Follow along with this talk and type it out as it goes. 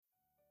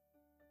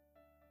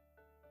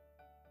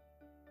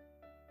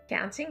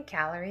Counting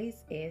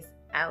calories is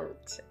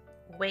out.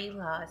 Weight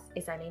loss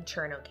is an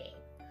internal game,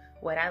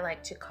 what I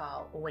like to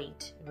call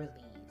weight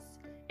release,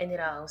 and it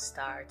all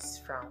starts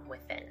from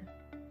within.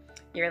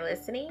 You're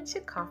listening to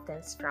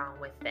Confidence from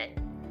Within,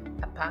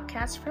 a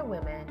podcast for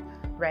women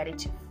ready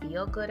to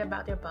feel good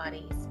about their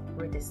bodies,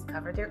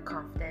 rediscover their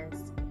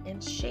confidence,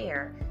 and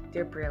share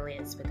their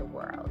brilliance with the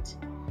world.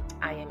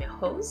 I am your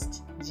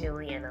host,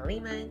 Juliana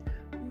Lehman,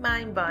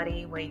 mind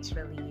body weight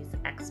release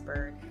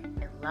expert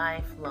and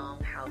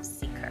lifelong health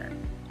seeker.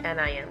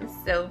 And I am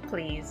so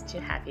pleased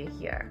to have you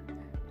here.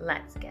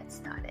 Let's get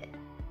started.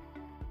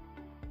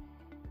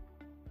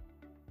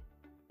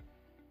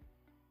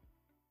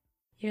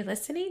 You're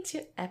listening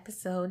to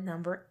episode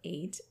number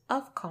 8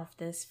 of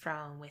Confidence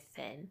from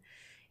Within.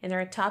 And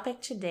our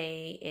topic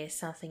today is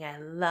something I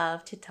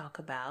love to talk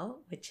about,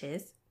 which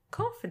is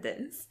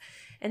confidence.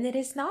 And it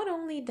is not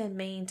only the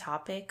main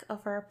topic of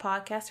our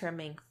podcast, our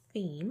main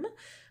theme,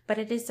 but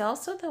it is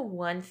also the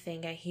one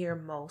thing I hear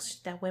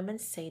most that women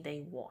say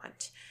they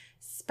want,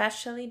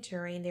 especially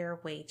during their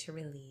weight to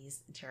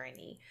release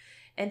journey.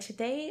 And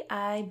today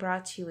I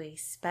brought you a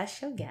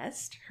special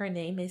guest. Her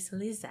name is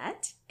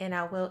Lisette, and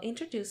I will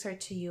introduce her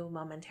to you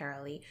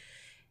momentarily.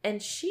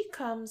 And she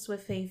comes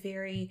with a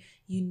very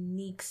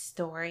unique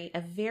story,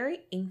 a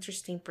very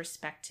interesting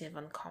perspective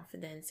on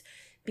confidence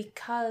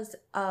because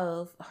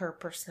of her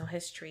personal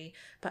history,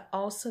 but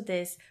also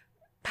this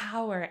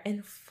power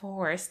and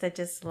force that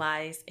just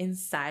lies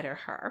inside of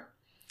her.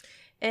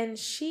 And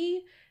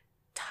she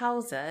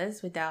tells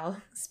us, without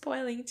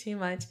spoiling too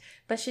much,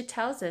 but she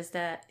tells us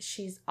that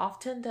she's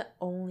often the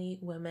only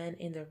woman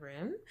in the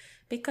room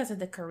because of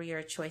the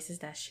career choices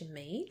that she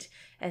made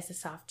as a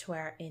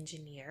software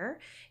engineer.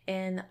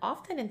 And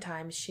often in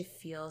times she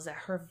feels that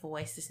her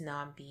voice is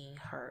not being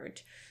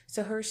heard.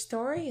 So her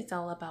story is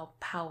all about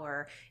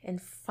power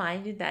and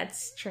finding that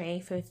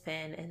strength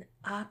within and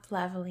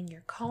up-leveling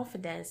your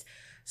confidence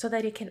so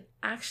that you can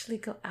actually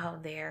go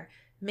out there,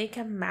 make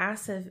a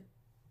massive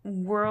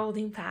world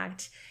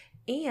impact,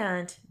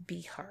 and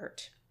be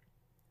heard.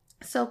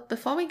 So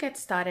before we get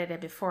started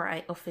and before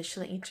I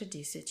officially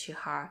introduce you to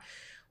her,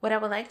 what I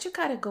would like to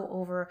kind of go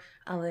over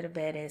a little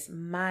bit is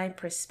my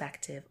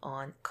perspective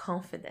on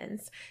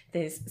confidence.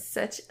 This is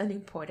such an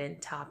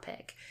important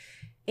topic.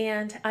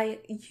 And I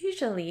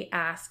usually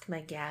ask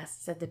my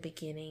guests at the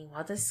beginning,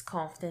 what does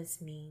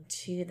confidence mean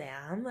to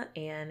them?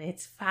 And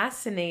it's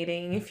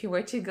fascinating if you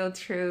were to go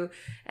through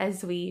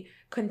as we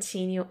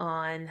continue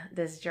on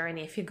this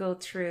journey. If you go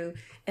through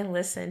and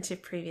listen to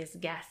previous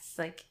guests,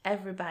 like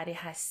everybody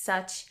has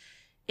such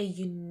a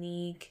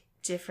unique,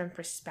 different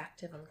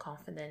perspective on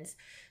confidence.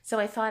 So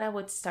I thought I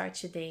would start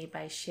today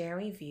by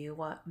sharing with you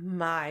what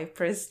my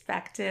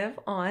perspective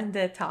on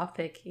the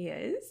topic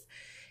is.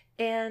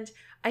 And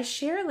I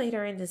share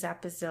later in this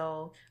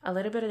episode a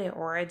little bit of the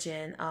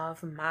origin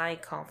of my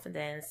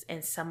confidence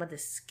and some of the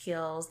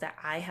skills that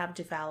I have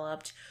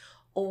developed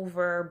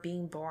over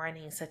being born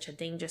in such a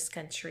dangerous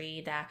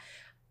country that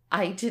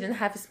I didn't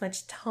have as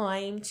much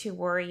time to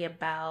worry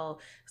about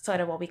sort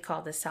of what we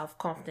call the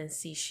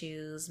self-confidence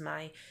issues.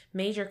 My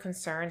major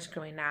concerns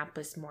growing up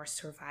was more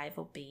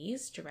survival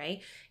based,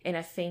 right? And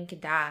I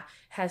think that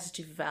has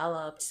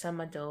developed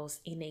some of those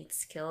innate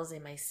skills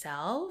in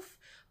myself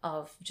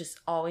of just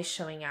always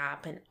showing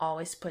up and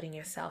always putting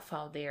yourself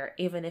out there,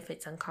 even if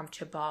it's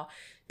uncomfortable,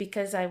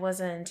 because I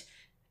wasn't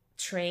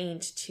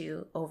trained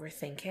to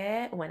overthink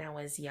it when I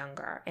was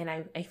younger. And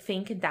I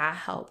think that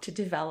helped to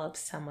develop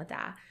some of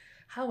that.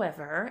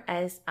 However,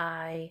 as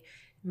I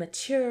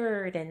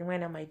matured and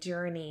went on my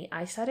journey,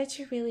 I started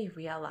to really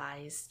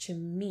realize, to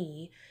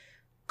me,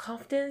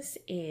 confidence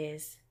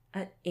is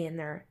an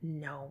inner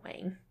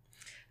knowing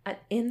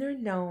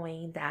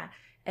that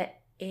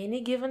at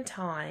any given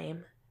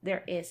time,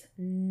 there is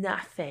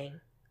nothing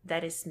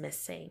that is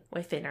missing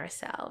within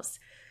ourselves.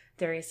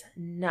 There is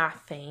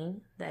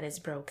nothing that is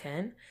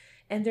broken,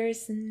 and there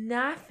is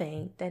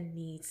nothing that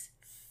needs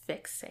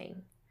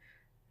fixing.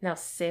 Now,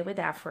 sit with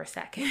that for a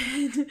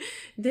second.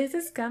 This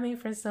is coming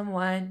from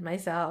someone,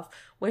 myself,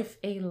 with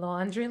a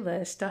laundry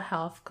list of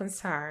health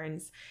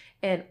concerns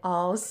and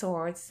all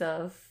sorts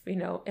of,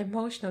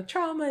 emotional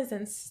traumas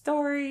and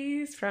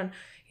stories from,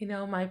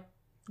 my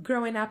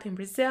growing up in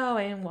Brazil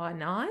and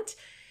whatnot.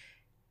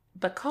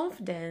 But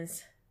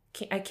confidence,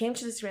 I came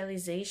to this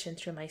realization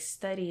through my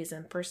studies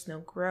and personal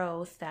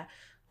growth that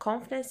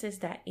confidence is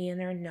that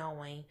inner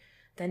knowing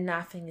that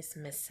nothing is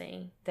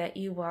missing, that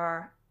you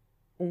are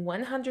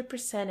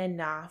 100%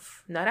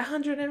 enough, not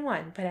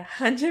 101, but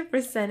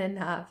 100%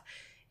 enough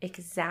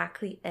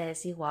exactly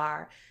as you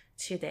are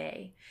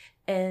today.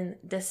 And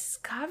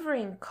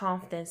discovering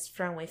confidence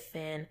from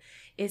within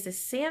is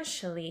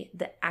essentially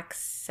the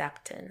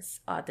acceptance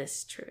of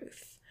this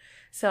truth.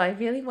 So I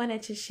really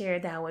wanted to share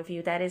that with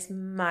you. That is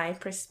my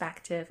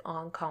perspective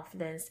on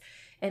confidence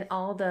and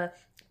all the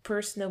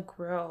personal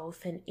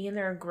growth and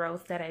inner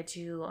growth that I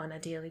do on a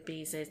daily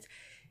basis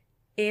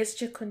is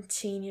to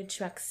continue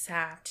to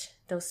accept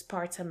those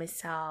parts of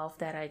myself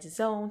that I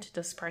disowned,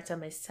 those parts of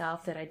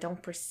myself that I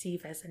don't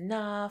perceive as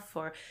enough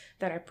or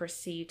that are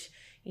perceived,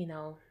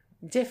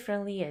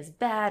 differently as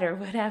bad or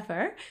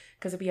whatever,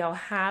 because we all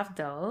have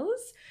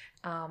those.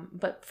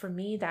 But for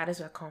me, that is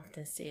what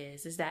confidence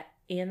is that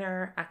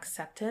inner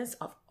acceptance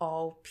of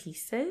all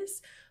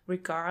pieces,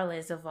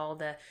 regardless of all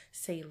the,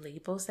 say,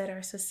 labels that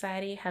our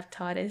society have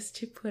taught us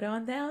to put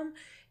on them.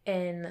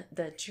 And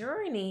the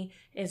journey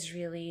is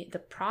really, the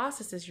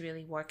process is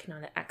really working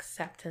on the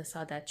acceptance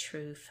of that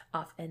truth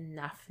of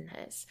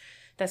enoughness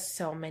that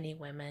so many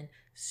women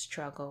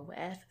struggle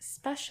with,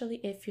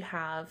 especially if you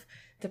have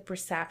the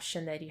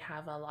perception that you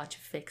have a lot to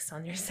fix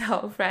on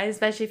yourself, right?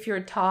 Especially if you're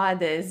taught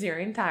this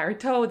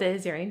told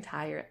this your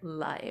entire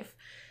life.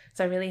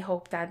 So I really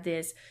hope that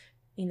this,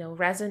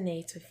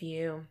 resonates with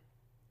you.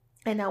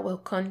 And I will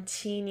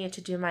continue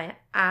to do my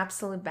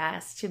absolute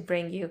best to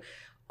bring you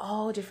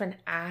all different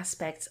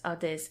aspects of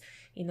this,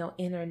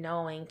 inner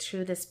knowing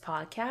through this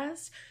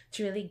podcast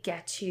to really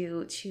get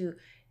you to,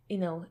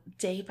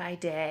 day by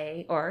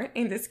day, or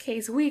in this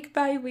case, week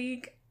by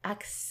week,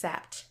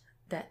 accept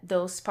that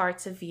those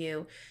parts of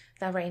you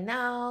that right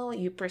now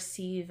you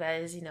perceive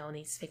as,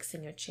 needs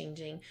fixing or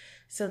changing,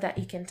 so that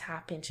you can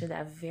tap into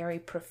that very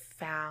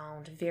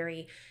profound,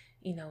 very,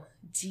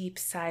 deep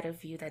side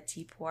of you, that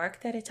deep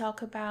work that I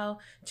talk about,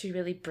 to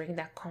really bring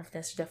that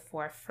confidence to the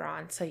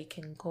forefront so you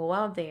can go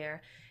out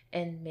there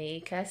and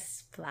make a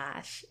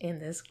splash in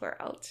this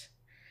world.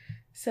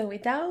 So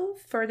without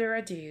further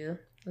ado,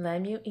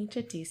 let me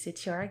introduce you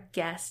to our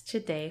guest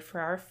today for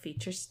our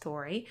feature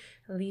story,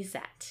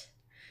 Lisette.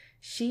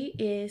 She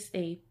is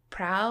a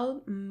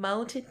proud,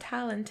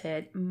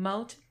 multi-talented,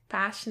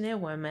 multi-passionate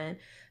woman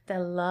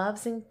that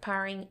loves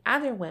empowering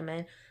other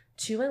women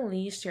to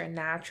unleash their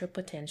natural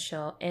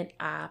potential and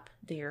up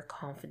their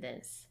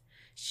confidence.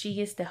 She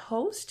is the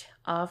host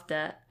of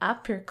the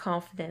Up Your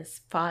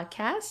Confidence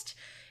podcast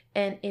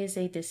and is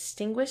a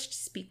distinguished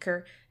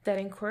speaker that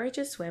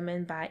encourages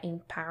women by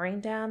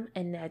empowering them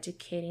and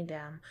educating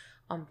them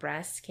on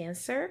breast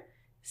cancer,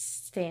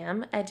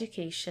 STEM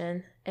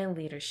education, and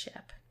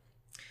leadership.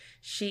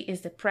 She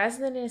is the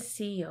president and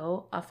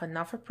CEO of a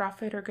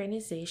not-for-profit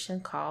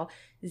organization called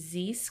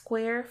Z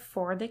Square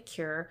for the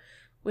Cure,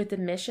 with the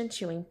mission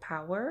to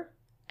empower,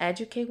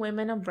 educate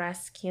women on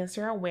breast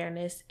cancer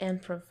awareness,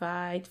 and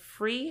provide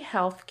free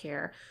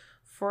healthcare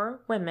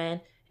for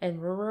women in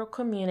rural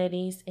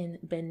communities in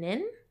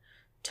Benin,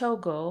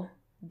 Togo,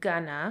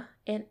 Ghana,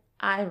 and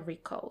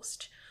Ivory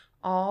Coast,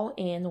 all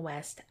in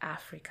West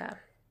Africa.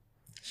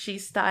 She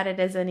started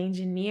as an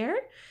engineer.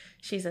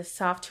 She's a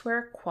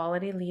software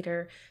quality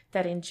leader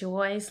that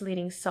enjoys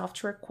leading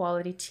software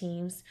quality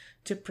teams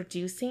to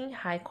producing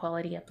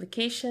high-quality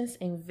applications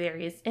in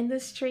various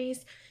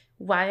industries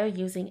while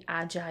using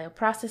agile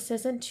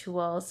processes and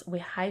tools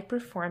with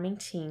high-performing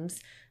teams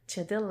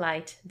to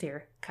delight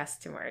their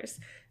customers.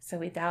 So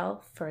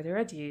without further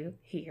ado,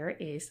 here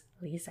is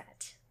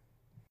Lisette.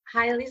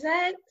 Hi,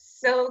 Lisette.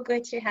 So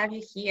good to have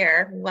you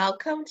here.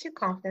 Welcome to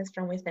Confidence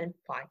from Within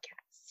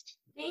podcast.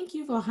 Thank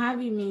you for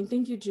having me.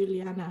 Thank you,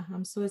 Juliana.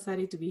 I'm so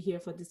excited to be here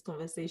for this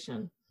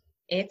conversation.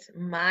 It's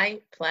my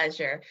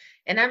pleasure.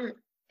 And I'm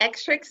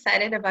extra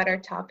excited about our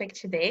topic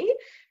today,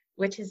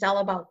 which is all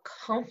about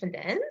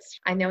confidence.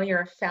 I know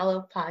you're a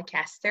fellow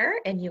podcaster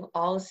and you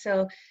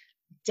also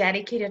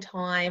dedicated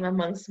time,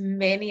 amongst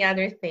many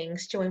other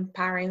things, to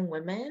empowering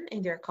women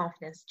in their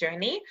confidence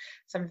journey.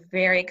 So I'm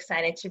very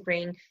excited to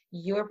bring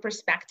your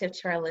perspective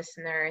to our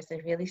listeners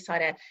and really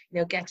sort of,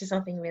 get to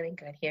something really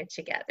good here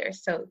together.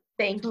 So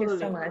thank you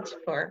so much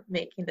for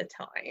making the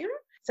time.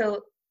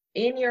 So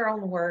in your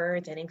own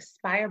words and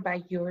inspired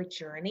by your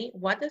journey,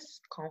 what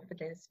does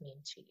confidence mean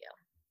to you?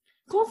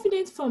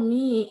 Confidence for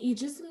me, it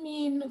just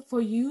means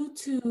for you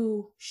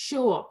to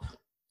show up.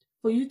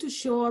 For you to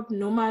show up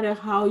no matter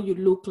how you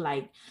look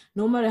like,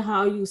 no matter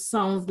how you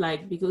sound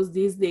like, because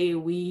this day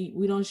we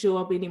don't show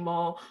up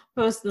anymore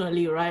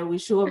personally, right? We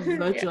show up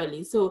virtually.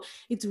 Yeah. So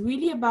it's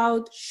really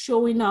about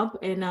showing up.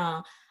 And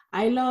I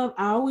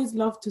always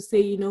love to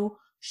say,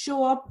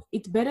 show up.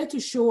 It's better to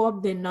show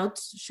up than not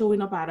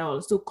showing up at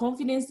all. So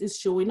confidence is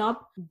showing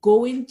up,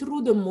 going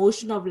through the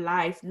motion of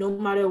life, no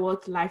matter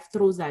what life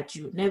throws at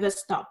you. Never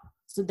stop.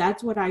 So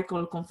that's what I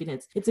call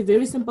confidence. It's a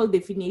very simple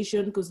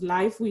definition because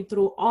life will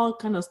throw all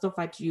kind of stuff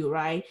at you,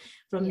 right?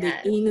 From the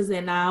ins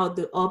and out,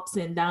 the ups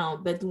and downs.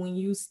 But when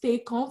you stay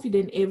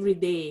confident every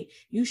day,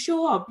 you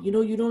show up, you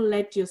don't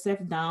let yourself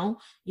down.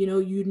 You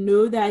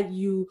know that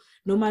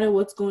no matter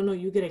what's going on,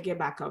 you're going to get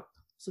back up.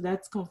 So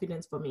that's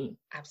confidence for me.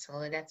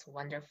 Absolutely. That's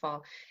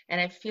wonderful. And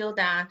I feel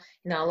that,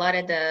 a lot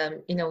of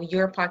the,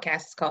 your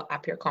podcast is called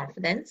Up Your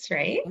Confidence,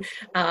 right?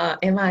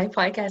 And my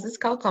podcast is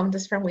called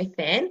Confidence from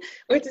Within,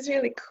 which is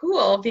really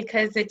cool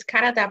because it's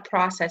kind of that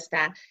process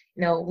that,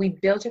 we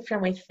built it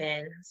from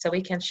within so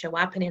we can show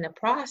up, and in the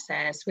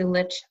process, we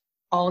lift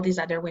all these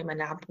other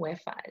women up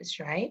with us,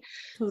 right?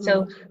 Totally.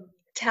 So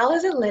tell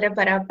us a little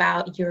bit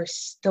about your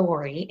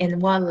story and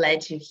what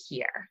led you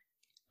here.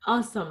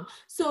 Awesome.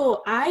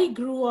 So I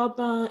grew up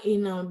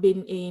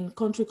in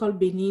country called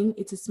Benin.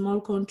 It's a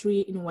small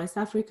country in West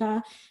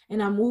Africa,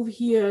 and I moved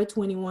here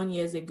 21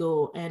 years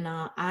ago. And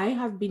I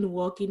have been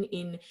working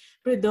in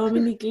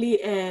predominantly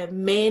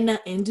men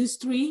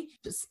industry,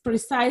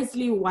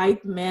 precisely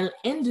white male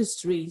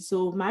industry.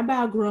 So my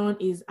background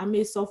is I'm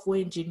a software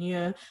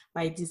engineer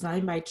by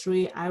design by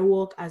trade. I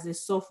work as a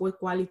software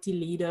quality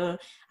leader.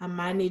 I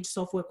manage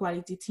software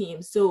quality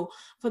teams. So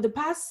for the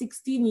past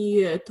 16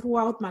 years,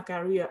 throughout my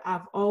career,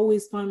 I've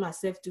always found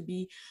myself to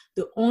be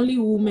the only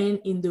woman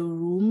in the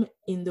room,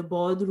 in the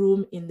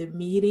boardroom, in the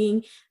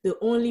meeting, the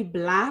only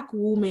Black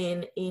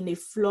woman in a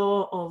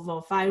floor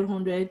of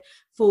 500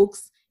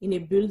 folks in a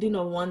building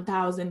of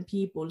 1,000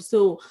 people.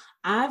 So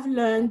I've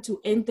learned to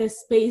enter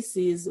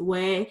spaces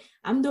where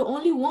I'm the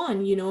only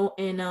one,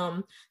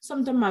 and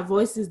sometimes my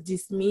voice is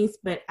dismissed,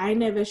 but I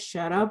never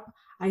shut up.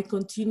 I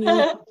continue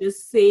to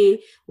just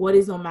say what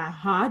is on my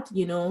heart,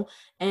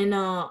 and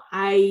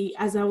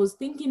as I was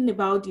thinking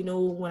about,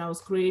 when I was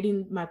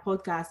creating my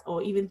podcast,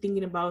 or even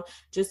thinking about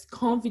just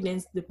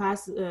confidence the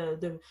past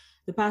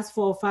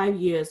 4 or 5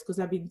 years, because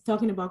I've been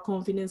talking about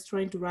confidence,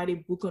 trying to write a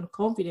book on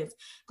confidence,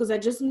 because I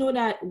just know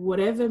that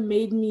whatever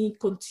made me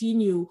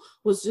continue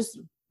was just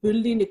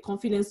building the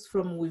confidence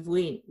from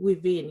within,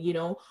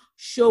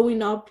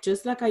 showing up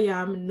just like I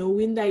am,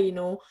 knowing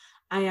that,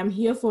 I am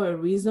here for a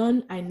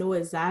reason. I know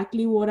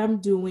exactly what I'm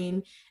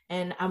doing,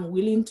 and I'm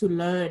willing to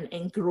learn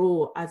and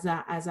grow as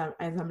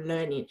I'm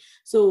learning.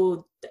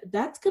 So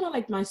that's kind of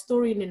like my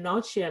story in a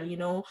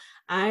nutshell.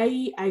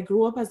 I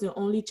grew up as the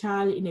only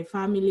child in a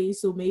family,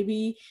 so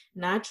maybe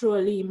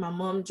naturally my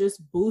mom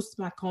just boosts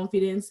my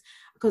confidence,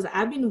 because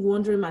I've been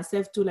wondering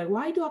myself too, like,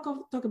 why do I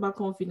talk about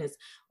confidence?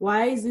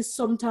 Why is this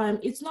sometimes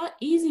it's not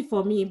easy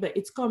for me, but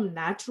it's come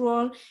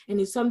natural,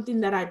 and it's something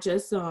that I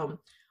just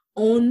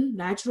own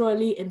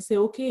naturally and say,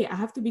 okay, I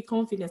have to be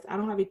confident. I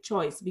don't have a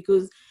choice,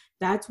 because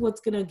that's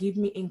what's going to give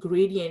me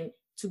ingredient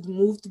to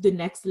move to the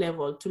next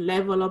level, to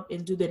level up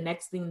and do the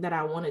next thing that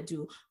I want to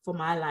do for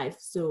my life.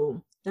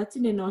 So that's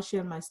in a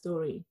nutshell my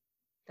story.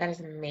 That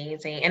is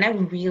amazing. And I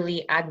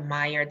really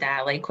admire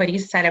that. Like what you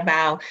said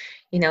about,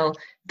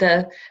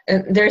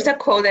 there's a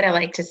quote that I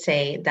like to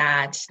say,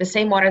 that the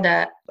same water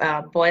that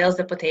boils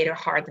the potato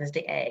hardens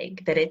the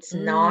egg, that it's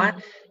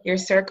not your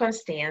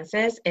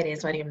circumstances, it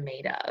is what you're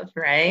made of,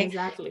 right?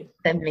 Exactly.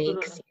 That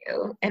makes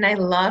you. And I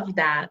love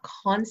that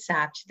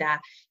concept that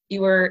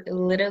you were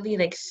literally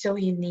like so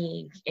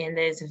unique in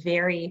this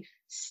very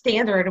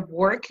standard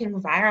work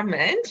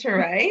environment,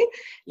 right?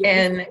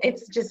 Yes. And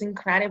it's just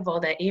incredible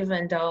that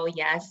even though,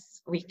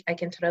 yes, I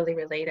can totally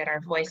relate that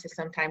our voices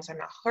sometimes are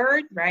not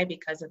heard, right,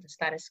 because of the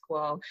status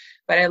quo.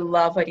 But I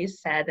love what you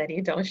said, that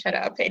you don't shut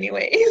up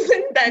anyways.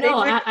 No,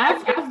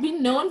 I've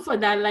been known for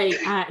that. Like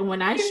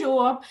when I show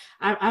up,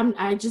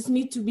 I just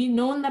need to be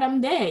known that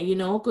I'm there,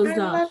 because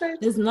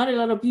there's not a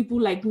lot of people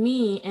like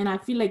me, and I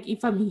feel like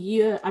if I'm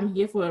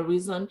here for a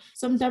reason.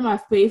 Sometimes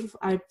I've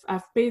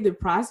paid the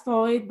price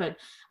for it, but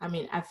I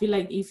mean, I feel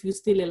like if you're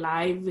still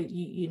alive,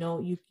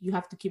 you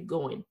have to keep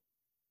going.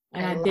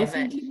 And I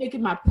definitely make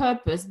it my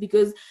purpose,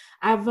 because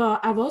I've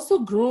also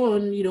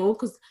grown,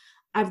 because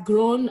I've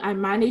grown. I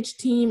manage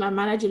team. I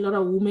manage a lot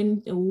of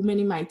women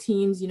in my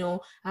teams. I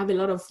have a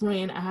lot of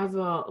friends. I have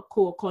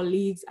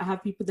colleagues. I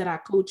have people that I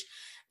coach.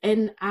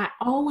 And I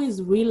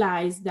always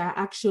realize that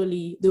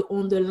actually the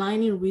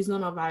underlying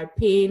reason of our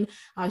pain,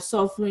 our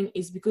suffering,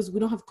 is because we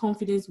don't have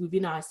confidence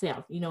within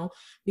ourselves,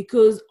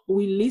 because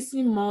we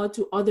listen more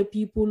to other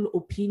people's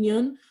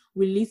opinion.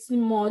 We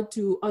listen more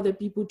to other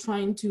people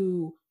trying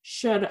to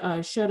shut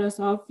us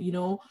off,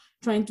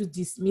 trying to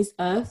dismiss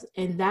us,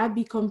 and that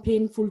become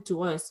painful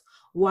to us.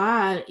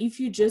 While if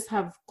you just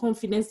have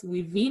confidence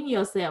within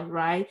yourself,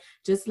 right,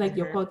 just like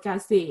your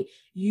podcast say,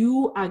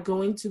 you are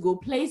going to go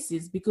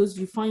places because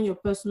you find your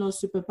personal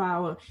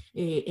superpower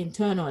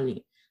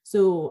internally.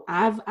 So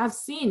I've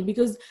seen,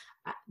 because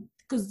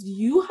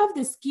you have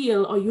the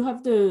skill, or you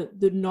have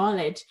the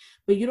knowledge,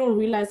 but you don't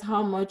realize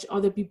how much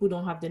other people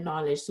don't have the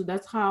knowledge. So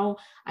that's how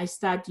I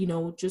start,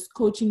 just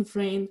coaching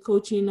friends,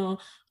 coaching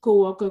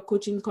co-worker,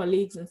 coaching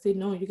colleagues, and say,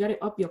 no, you got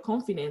to up your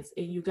confidence,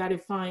 and you got to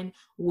find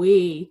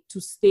way to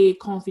stay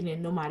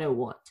confident no matter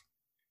what.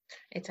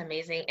 It's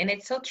amazing. And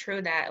it's so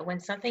true that when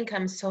something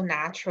comes so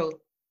natural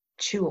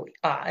to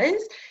us,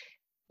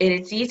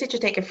 it's easy to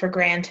take it for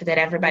granted that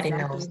everybody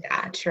knows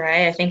that,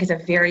 right? I think it's a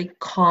very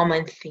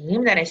common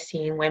theme that I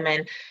see in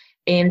women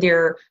in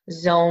their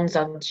zones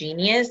of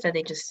genius, that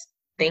they just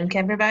think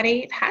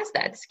everybody has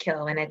that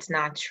skill, and it's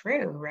not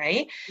true,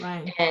 right?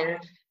 Right. And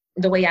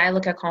the way I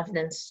look at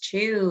confidence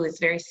too is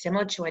very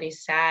similar to what he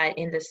said,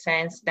 in the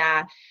sense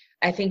that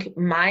I think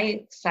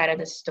my side of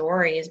the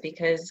story is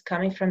because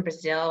coming from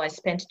Brazil, I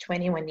spent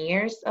 21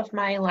 years of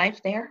my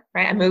life there,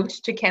 right? I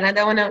moved to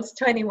Canada when I was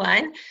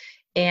 21.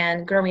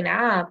 And growing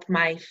up,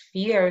 my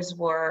fears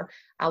were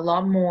a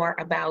lot more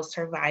about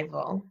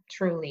survival,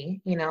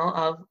 truly,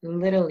 of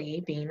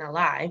literally being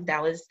alive.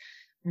 That was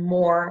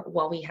more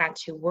what we had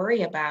to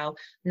worry about,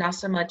 not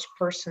so much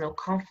personal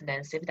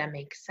confidence, if that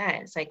makes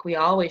sense. Like we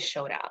always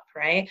showed up,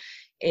 right?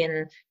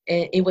 And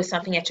it was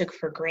something I took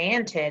for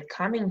granted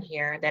coming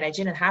here, that I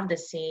didn't have the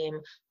same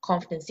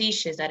confidence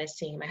issues that I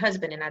see in my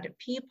husband and other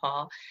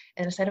people.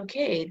 And I said,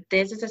 okay,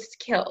 this is a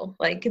skill,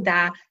 like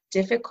that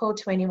difficult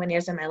 21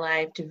 years of my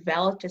life,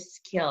 developed a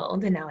skill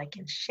that now I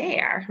can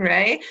share,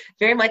 right?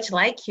 Very much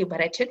like you, but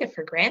I took it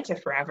for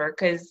granted forever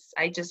because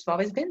I just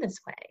always been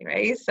this way,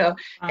 right? So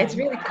it's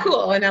really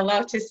cool. And I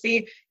love to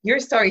see your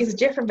story is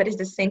different, but it's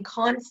the same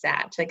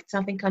concept. Like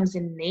something comes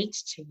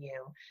innate to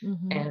you.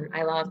 Mm-hmm. And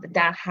I love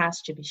that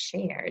has to be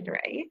shared,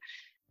 right?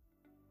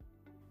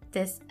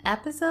 This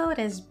episode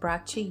is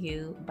brought to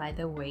you by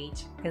the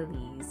Weight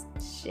Release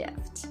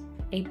Shift,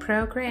 a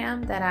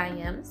program that I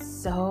am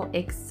so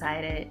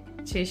excited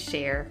to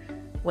share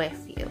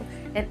with you.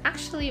 And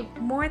actually,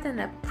 more than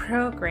a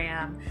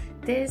program,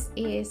 this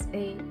is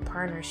a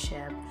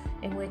partnership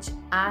in which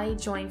I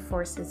join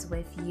forces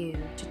with you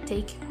to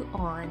take you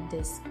on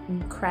this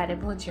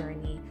incredible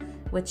journey,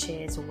 which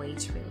is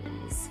weight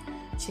release.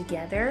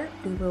 Together,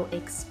 we will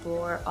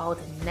explore all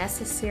the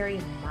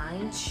necessary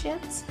mind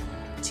shifts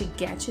to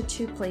get you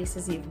to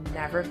places you've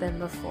never been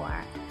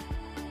before,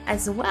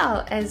 as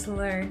well as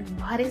learn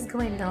what is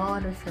going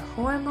on with your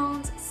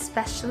hormones,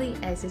 especially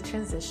as you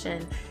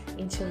transition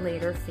into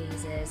later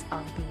phases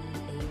of being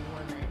a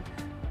woman.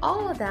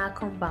 All of that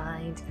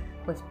combined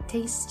with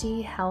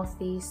tasty,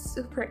 healthy,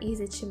 super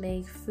easy to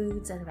make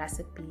foods and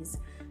recipes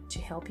to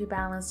help you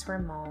balance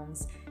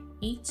hormones,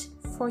 eat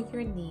for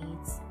your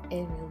needs,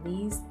 and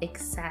release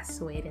excess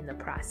weight in the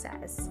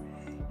process.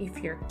 If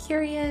you're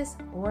curious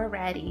or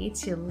ready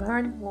to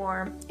learn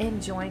more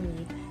and join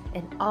me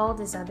and all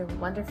these other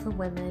wonderful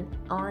women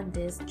on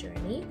this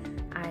journey,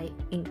 I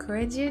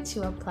encourage you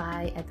to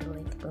apply at the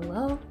link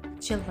below.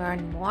 To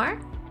learn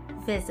more,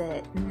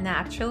 visit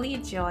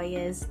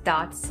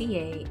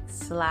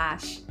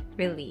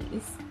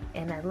naturallyjoyous.ca/release.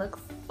 And I look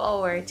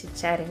forward to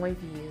chatting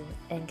with you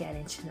and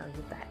getting to know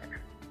you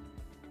better.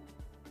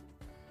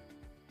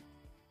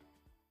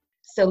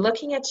 So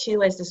looking at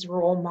you as this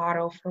role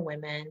model for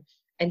women,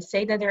 and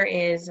say that there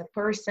is a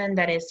person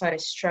that is sort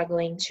of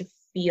struggling to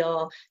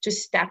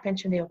step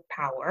into their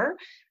power,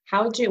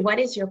 what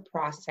is your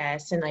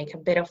process in like a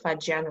bit of a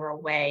general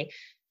way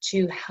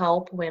to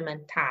help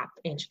women tap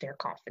into their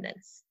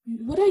confidence?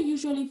 What I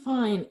usually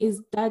find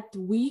is that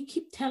we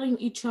keep telling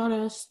each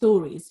other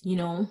stories,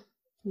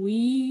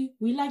 we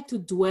like to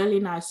dwell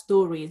in our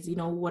stories,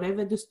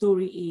 whatever the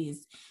story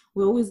is.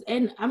 We always,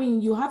 and I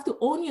mean, you have to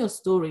own your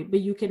story, but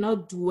you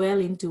cannot dwell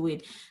into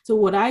it. So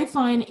what I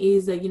find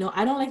is that,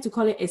 I don't like to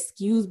call it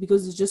excuse,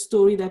 because it's just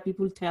story that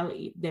people tell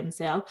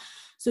themselves.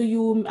 So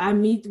I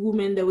meet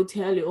women that will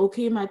tell you,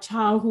 okay, my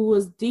childhood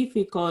was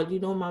difficult.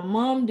 My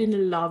mom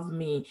didn't love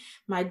me.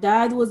 My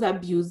dad was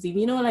abusive,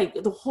 like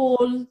the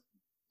whole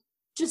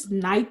just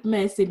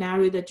nightmare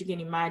scenario that you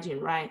can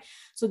imagine, right?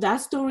 So that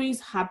story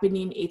is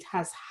happening. It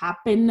has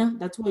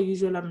happened. That's what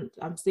usually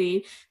I'm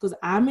saying, because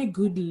I'm a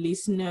good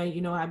listener.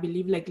 I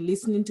believe like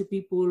listening to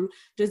people,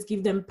 just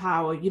give them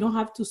power. You don't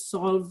have to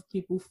solve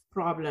people's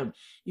problem.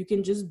 You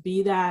can just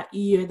be that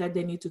ear that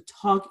they need to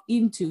talk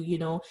into,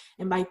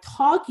 and by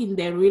talking,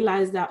 they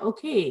realize that,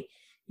 okay,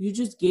 you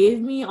just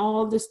gave me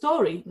all the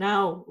story.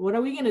 Now, what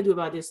are we going to do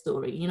about this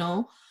story?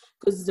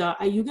 Because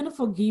are you going to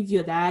forgive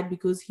your dad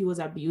because he was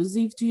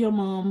abusive to your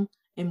mom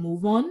and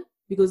move on?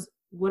 Because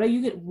what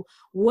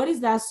is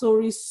that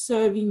story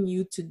serving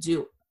you to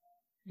do?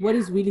 What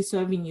is really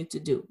serving you to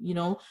do?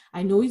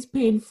 I know it's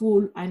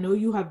painful. I know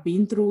you have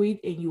been through it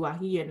and you are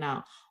here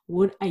now.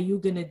 What are you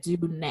going to do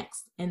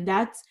next? And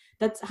that's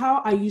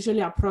how I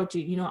usually approach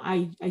it.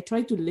 I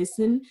try to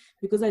listen,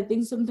 because I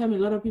think sometimes a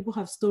lot of people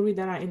have stories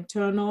that are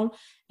internal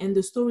and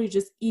the story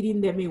just eating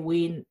them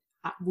away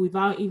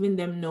without even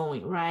them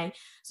knowing, right?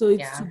 So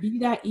it's to be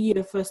that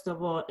ear first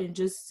of all and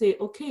just say,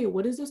 okay,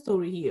 what is the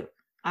story here?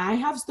 I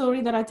have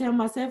story that I tell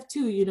myself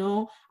too,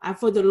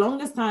 for the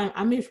longest time,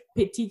 I'm a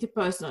petite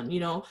person,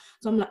 so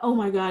I'm like, oh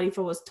my God, if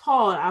I was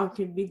tall, I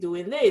could be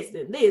doing this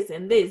and this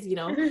and this,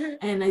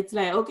 and it's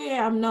like, okay,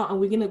 I'm not, and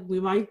we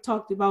might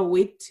talk about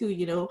weight too,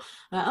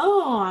 like,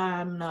 oh,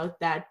 I'm not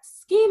that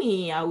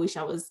skinny, I wish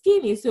I was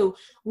skinny. So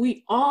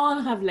we all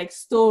have like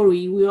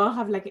story, we all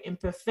have like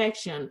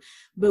imperfection,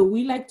 but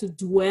we like to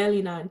dwell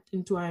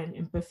into our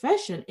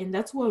imperfection, and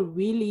that's what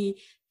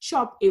really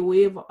chop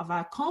away of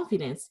our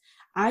confidence.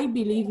 I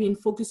believe in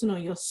focusing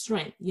on your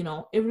strength.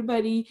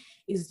 Everybody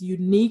is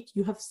unique.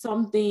 You have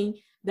something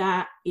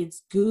that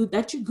it's good,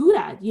 that you're good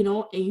at,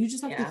 and you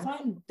just have to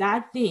find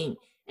that thing.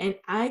 And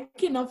I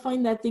cannot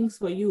find that things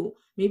for you.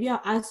 Maybe I'll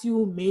ask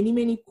you many,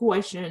 many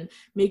questions,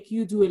 make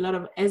you do a lot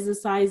of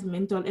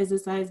mental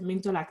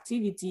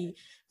activity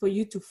for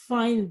you to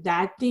find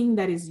that thing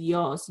that is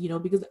yours,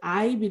 because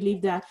I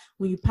believe that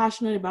when you're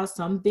passionate about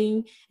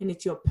something and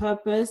it's your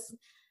purpose,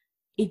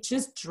 it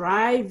just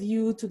drives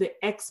you to the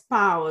X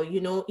power.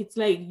 It's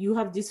like you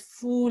have this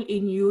fuel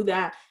in you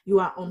that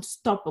you are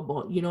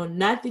unstoppable.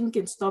 Nothing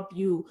can stop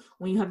you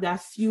when you have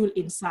that fuel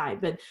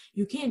inside, but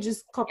you can't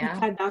just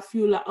copycat that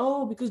fuel like,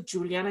 oh, because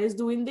Juliana is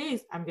doing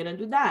this, I'm going to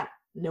do that.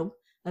 No,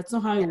 That's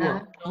not how it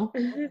Yeah.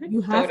 works,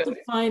 You have to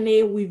Totally. find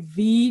it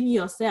within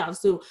yourself.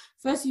 So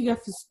first you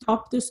have to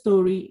stop the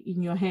story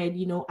in your head,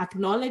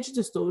 acknowledge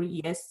the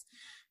story. Yes,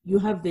 you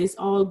have this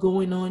all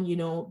going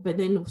on, but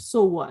then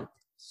so what?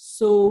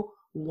 So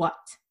what?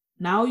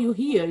 Now you're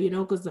here,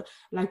 because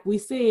like we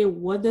say,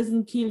 what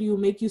doesn't kill you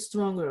make you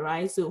stronger,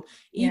 right? So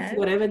if Yes.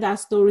 whatever that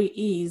story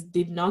is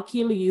did not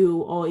kill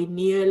you, or it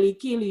nearly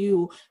kill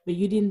you, but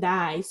you didn't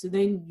die, so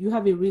then you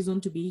have a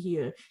reason to be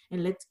here.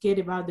 And let's get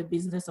about the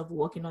business of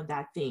working on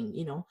that thing,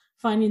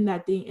 finding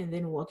that thing and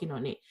then working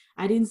on it.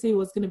 I didn't say it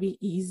was going to be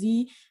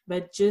easy,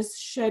 but just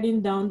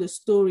shutting down the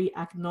story,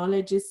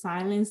 acknowledge it,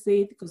 silence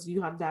it, because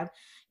you have that,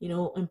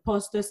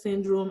 imposter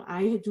syndrome.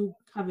 I do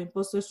have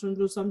imposter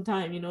syndrome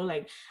sometimes,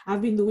 like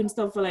I've been doing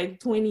stuff for like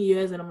 20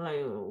 years and I'm like,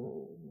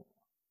 oh,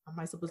 am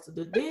I supposed to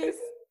do this?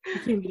 I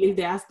can't believe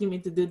they're asking me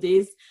to do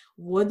this.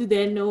 What do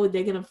they know?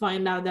 They're gonna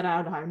find out that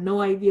I have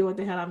no idea what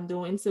the hell I'm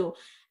doing. So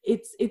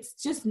it's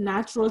just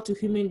natural to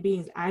human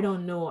beings. I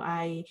don't know.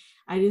 I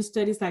didn't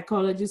study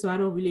psychology, so I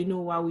don't really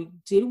know why we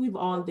deal with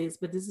all this,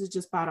 but this is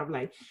just part of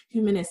like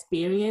human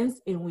experience,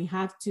 and we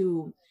have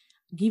to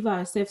give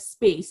ourselves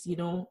space,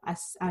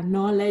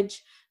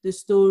 acknowledge the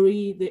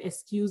story, the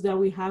excuse that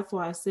we have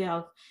for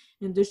ourselves,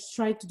 and just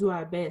try to do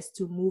our best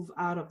to move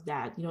out of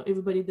that.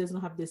 Everybody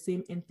doesn't have the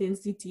same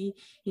intensity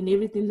in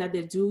everything that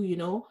they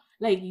do.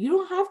 Like you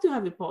don't have to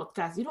have a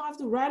podcast, you don't have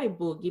to write a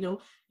book.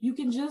 You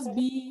can just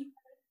be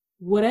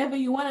whatever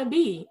you want to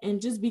be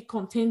and just be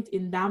content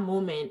in that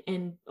moment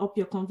and up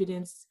your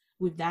confidence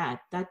with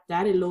that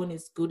alone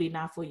is good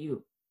enough for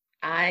you.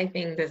 I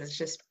think this is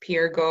just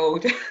pure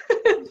gold.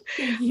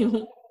 Thank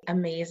you.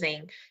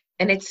 Amazing.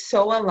 And it's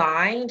so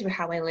aligned with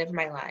how I live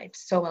my life,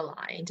 so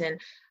aligned. And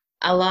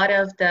a lot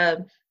of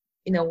the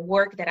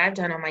work that I've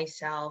done on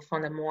myself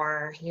on the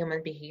more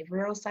human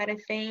behavioral side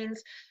of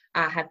things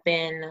have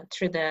been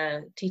through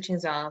the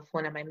teachings of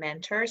one of my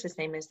mentors. His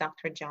name is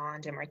Dr.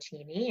 John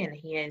DeMartini, and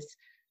he is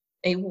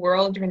a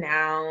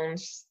world-renowned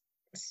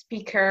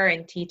speaker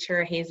and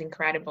teacher. He's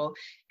incredible.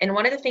 And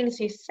one of the things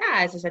he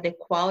says is that the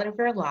quality of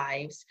our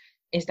lives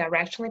is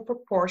directly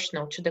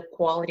proportional to the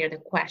quality of the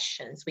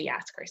questions we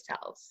ask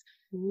ourselves.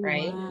 Ooh,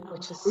 right? wow.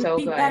 Which is so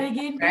Repeat good, that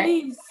again, right?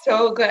 please.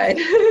 So good.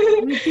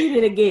 Repeat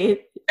it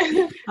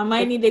again. I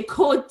might need a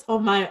quote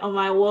on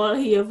my wall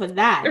here for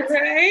that.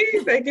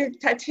 Right? I can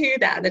tattoo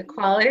that. The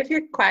quality of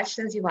your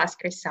questions you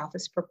ask yourself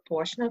is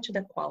proportional to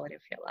the quality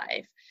of your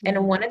life.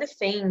 And one of the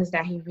things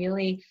that he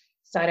really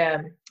sort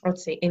of, I would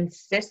say,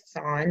 insists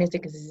on is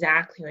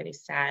exactly what he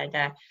said,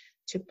 that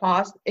to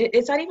pause,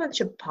 it's not even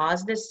to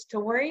pause the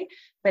story,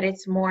 but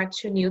it's more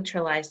to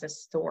neutralize the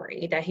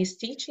story. That his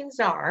teachings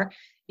are,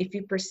 if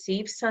you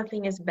perceive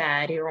something as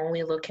bad, you're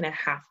only looking at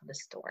half of the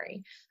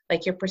story.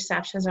 Like your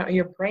perceptions or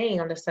your brain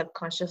on the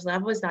subconscious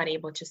level is not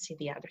able to see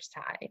the other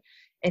side.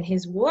 And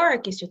his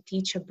work is to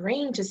teach your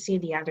brain to see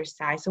the other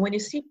side. So when you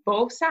see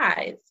both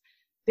sides,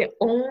 the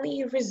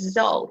only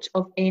result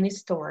of any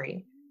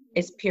story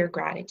is pure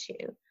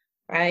gratitude,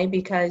 right?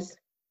 Because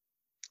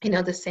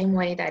the same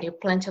way that you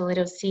plant a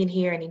little seed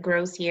here and it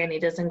grows here and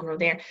it doesn't grow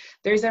there,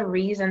 there's a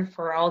reason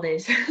for all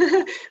this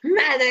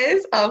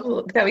madness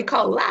of that we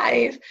call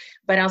life,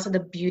 but also the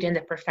beauty and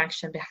the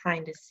perfection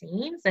behind the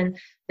scenes. And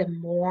the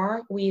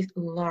more we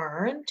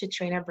learn to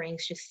train our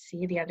brains to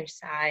see the other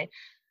side,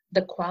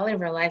 the quality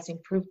of our lives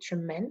improve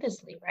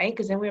tremendously, right?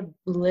 Because then we're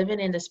living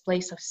in this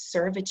place of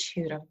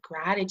servitude, of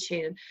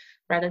gratitude,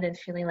 rather than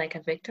feeling like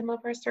a victim of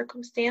our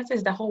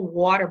circumstances. The whole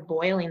water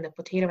boiling, the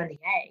potato and the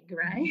egg,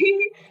 right?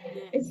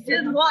 It's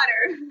just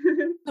water.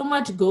 So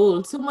much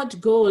gold, so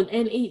much gold.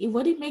 And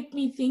what it make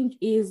me think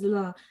is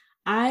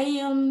I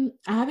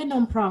have a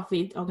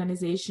nonprofit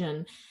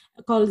organization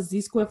called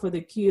Z Square for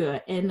the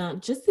Cure,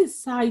 and just a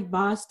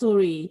sidebar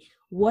story.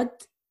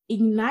 What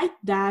ignite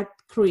that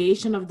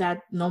creation of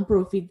that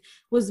nonprofit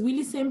was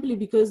really simply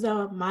because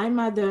my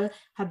mother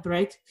had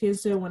breast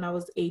cancer when I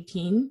was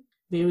 18,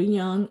 very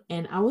young,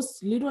 and I was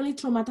literally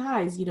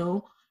traumatized,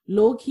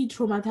 low-key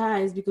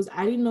traumatized, because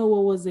I didn't know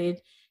what was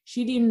it.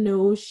 She didn't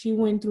know. She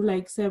went through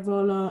like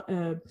several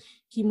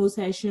chemo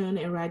session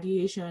and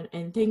radiation,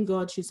 and thank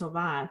God she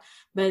survived.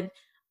 But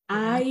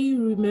I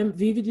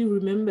vividly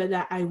remember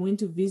that I went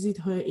to visit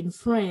her in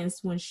France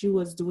when she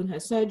was doing her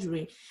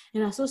surgery,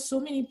 and I saw so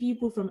many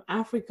people from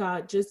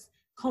Africa just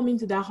coming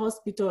to that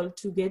hospital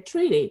to get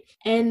treated.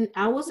 And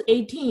I was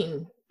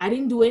 18. I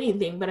didn't do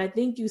anything, but I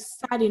think you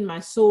sat in my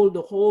soul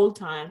the whole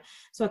time.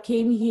 So I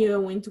came here,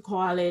 went to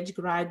college,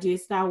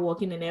 graduated, started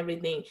working and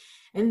everything.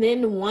 And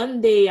then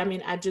one day,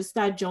 I just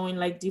started joining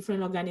like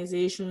different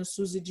organizations,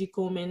 Susie G.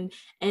 Komen,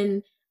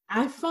 and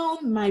I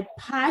found my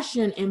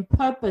passion and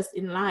purpose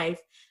in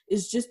life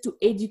is just to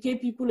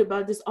educate people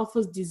about this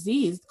awful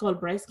disease called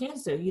breast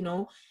cancer,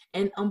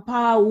 and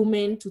empower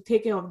women to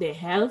take care of their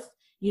health,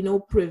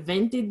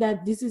 prevent it,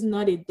 that this is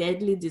not a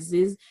deadly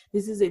disease.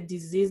 This is a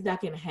disease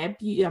that can help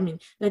you.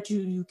 That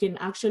you can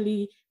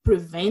actually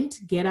prevent,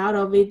 get out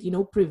of it,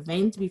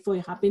 prevent before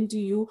it happened to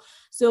you.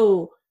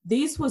 So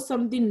this was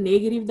something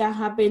negative that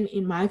happened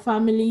in my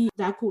family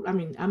that could, I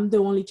mean, I'm the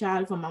only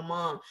child from my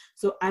mom.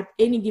 So at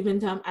any given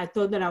time, I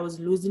thought that I was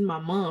losing my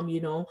mom,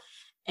 you know.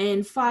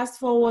 And fast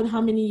forward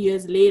how many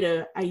years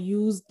later, I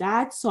used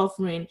that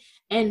suffering.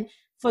 And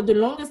for the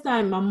longest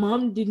time, my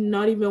mom did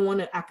not even want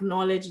to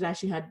acknowledge that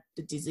she had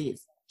the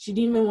disease. She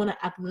didn't even want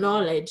to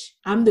acknowledge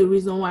I'm the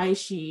reason why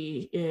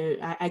she's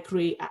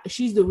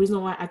the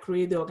reason why I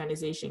created the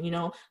organization. You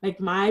know, like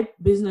my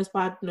business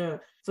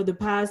partner for the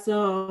past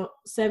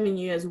 7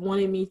 years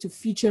wanted me to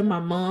feature my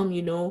mom,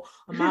 you know,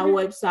 on my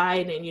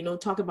website and, you know,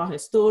 talk about her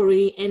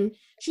story. And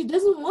she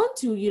doesn't want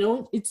to, you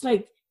know, it's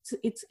like,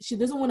 it's she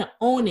doesn't want to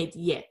own it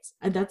yet,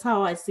 and that's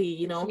how I see,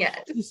 you know.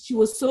 Yes. She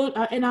was so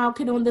and I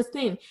can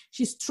understand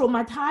she's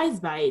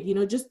traumatized by it, you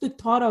know, just the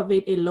thought of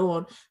it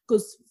alone.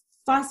 Because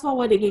fast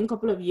forward again a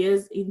couple of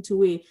years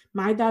into it,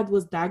 my dad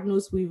was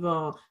diagnosed with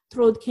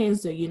throat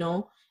cancer, you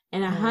know,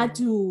 and I had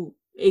to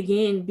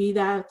again be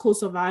that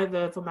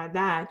co-survivor for my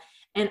dad.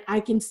 And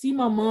I can see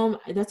my mom,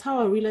 that's how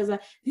I realized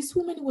that this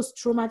woman was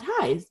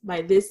traumatized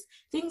by this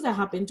things that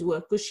happened to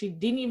her, because she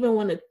didn't even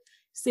want to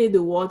say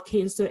the word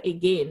cancer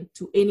again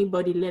to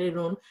anybody, let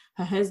alone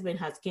her husband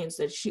has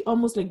cancer. She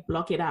almost like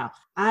block it out.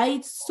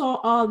 I saw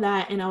all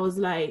that and I was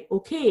like,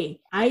 okay,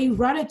 I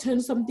rather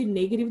turn something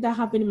negative that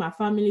happened in my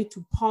family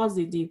to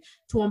positive,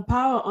 to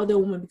empower other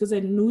women, because I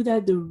knew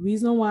that the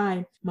reason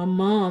why my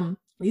mom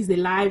is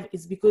alive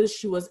is because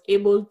she was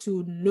able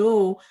to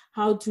know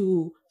how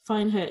to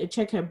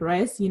check her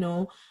breast, you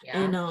know,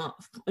 and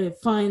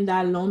find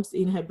that lumps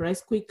in her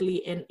breast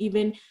quickly, and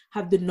even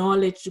have the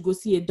knowledge to go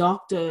see a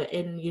doctor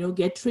and, you know,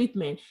 get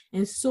treatment.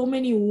 And so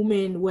many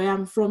women where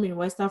I'm from in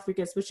West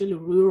Africa, especially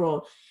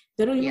rural,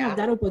 they don't even have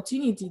that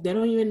opportunity. They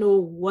don't even know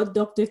what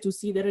doctor to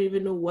see. They don't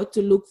even know what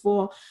to look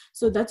for.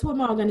 So that's what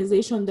my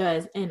organization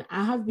does. And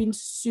I have been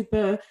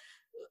super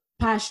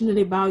passionate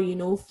about, you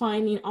know,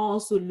 finding all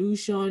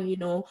solution, you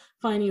know,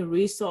 finding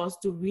resource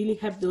to really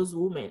help those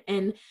women.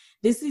 And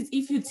this is,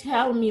 if you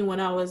tell me when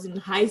I was in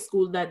high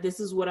school that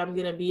this is what I'm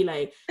gonna be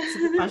like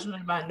super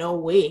passionate about, no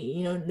way,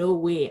 you know, no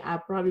way. I'll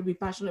probably be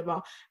passionate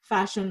about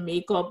fashion,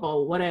 makeup,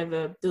 or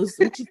whatever, those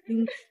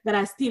things that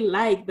I still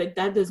like, but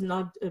that does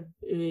not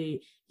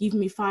give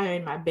me fire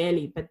in my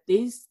belly. But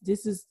this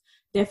is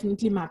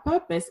definitely my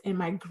purpose, and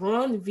my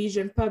grand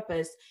vision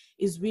purpose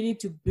is really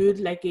to build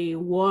like a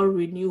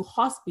war-renewed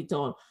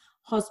hospital,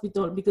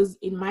 because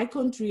in my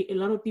country a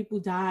lot of people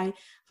die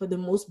for the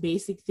most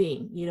basic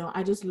thing. You know,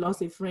 I just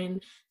lost a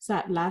friend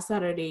last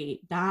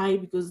Saturday, died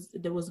because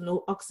there was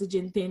no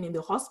oxygen thing in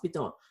the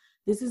hospital.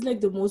 This is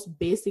like the most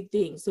basic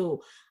thing.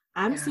 So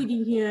I'm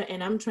sitting here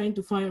and I'm trying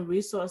to find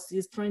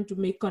resources, trying to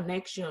make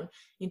connection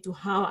into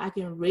how I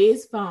can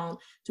raise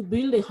funds to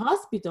build a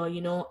hospital.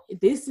 You know,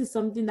 this is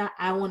something that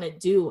I want to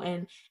do,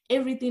 and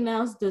everything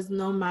else does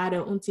not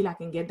matter until I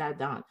can get that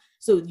done.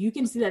 So you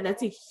can see that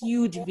that's a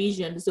huge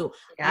vision. So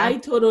I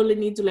totally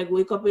need to like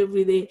wake up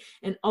every day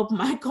and up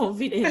my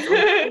confidence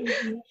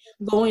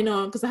going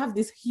on, because I have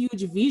this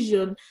huge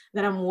vision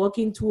that I'm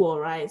working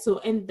toward, right? So,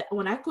 and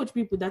when I coach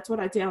people, that's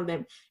what I tell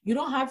them. You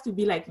don't have to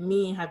be like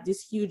me and have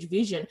this huge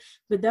vision,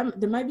 but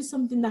there might be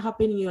something that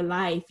happened in your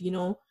life, you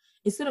know.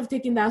 Instead of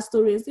taking that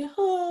story and say,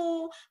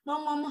 oh, my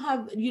mom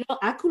have, you know,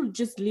 I could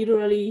just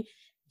literally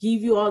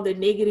give you all the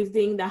negative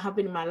thing that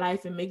happened in my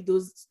life and make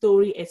those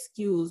story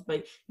excuse,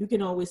 but you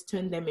can always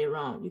turn them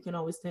around. You can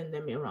always turn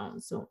them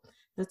around. So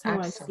that's how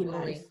I see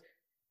life.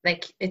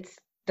 Like, it's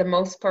the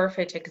most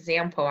perfect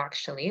example,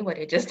 actually, what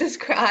you just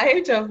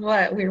described of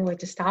what we were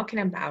just talking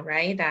about,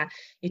 right? That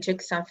you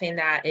took something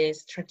that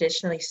is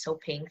traditionally so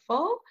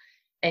painful,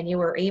 and you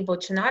were able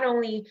to not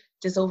only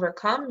just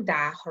overcome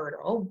that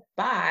hurdle,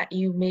 but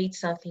you made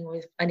something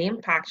with an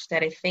impact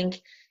that I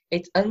think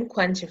it's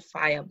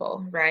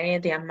unquantifiable,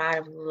 right? The amount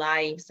of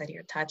lives that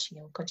you're touching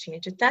and will continue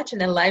to touch,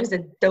 and the lives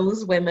that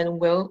those women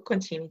will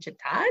continue to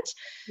touch.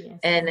 Yes.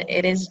 And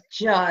it is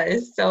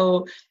just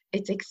so,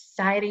 it's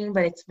exciting,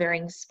 but it's very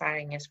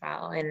inspiring as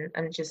well. And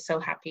I'm just so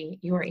happy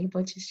you were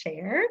able to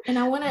share. And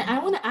I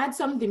wanna add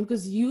something,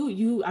 because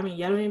you I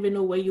mean, I don't even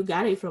know where you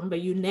got it from,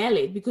 but you nail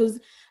it, because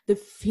the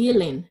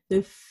feeling,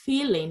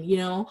 you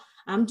know,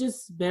 I'm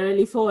just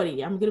barely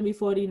 40. I'm gonna be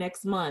 40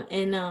 next month.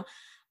 And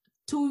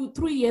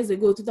 3 years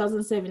ago,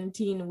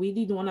 2017, we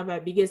did one of our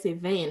biggest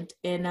event,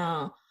 and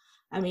I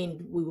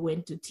mean, we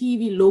went to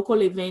TV,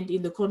 local event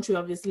in the country,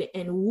 obviously,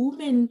 and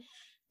women,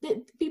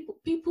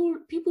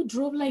 people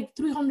drove like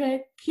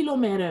 300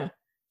 kilometers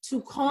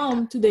to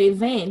come to the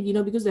event, you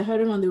know, because they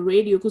heard it on the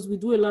radio, because we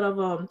do a lot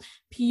of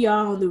PR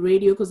on the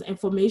radio, because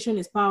information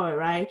is power,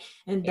 right?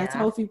 And that's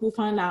how people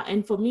find out.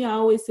 And for me, I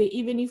always say,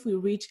 even if we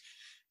reach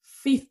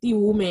 50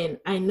 women,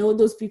 I know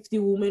those 50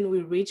 women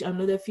will reach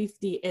another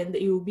 50, and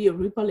it will be a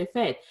ripple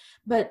effect.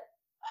 But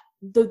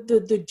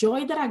the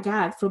joy that I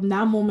got from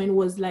that moment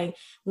was like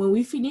when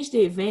we finished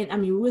the event. I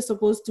mean, we were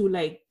supposed to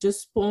like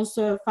just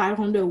sponsor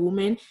 500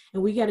 women,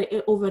 and we got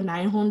over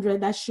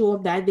 900 that show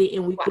up that day,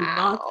 and we could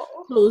not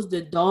Wow. close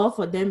the door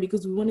for them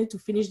because we wanted to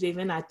finish the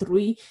event at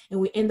 3, and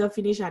we end up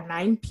finish at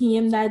 9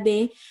 p.m. that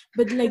day.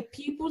 But like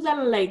people that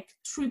are like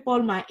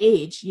triple my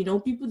age, you know,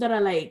 people that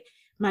are like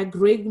my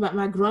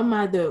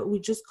grandmother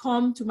would just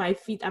come to my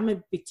feet. I'm a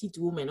petite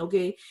woman,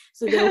 okay?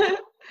 So they'll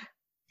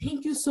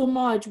thank you so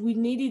much. We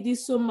needed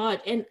this so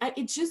much. And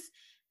it's just,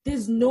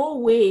 there's no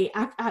way.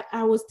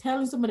 I was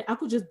telling somebody I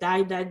could just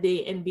die that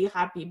day and be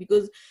happy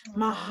because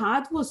my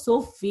heart was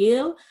so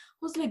filled.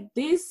 I was like,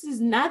 this is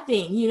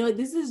nothing, you know,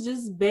 this is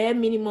just bare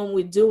minimum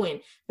we're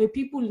doing. But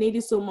people need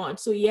it so much.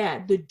 So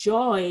yeah, the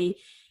joy,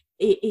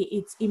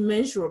 it's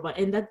immeasurable.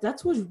 And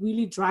that's what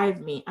really drives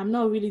me. I'm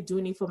not really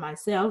doing it for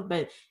myself,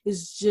 but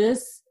it's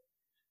just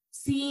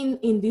seeing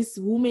in these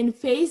women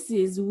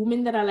faces,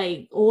 women that are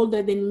like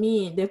older than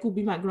me, they could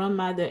be my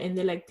grandmother, and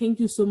they're like, thank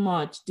you so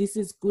much, this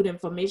is good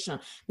information.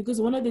 Because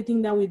one of the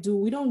things that we do,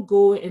 we don't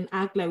go and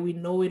act like we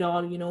know it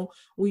all, you know,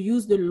 we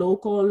use the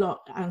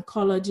local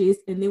oncologist,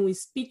 and then we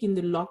speak in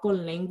the local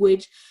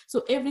language,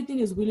 so everything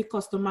is really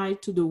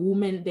customized to the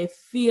woman. They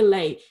feel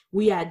like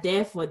we are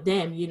there for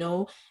them, you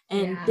know,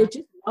 and they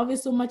just love it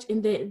so much,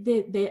 and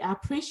they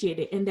appreciate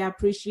it, and their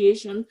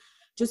appreciation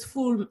just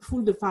full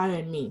the fire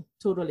in me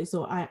totally.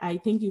 So I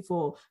thank you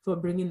for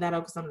bringing that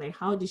up, because I'm like,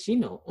 how did she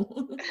know?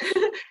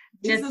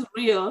 This is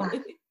real.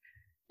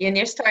 And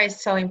your story is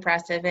so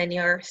impressive, and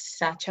you're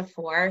such a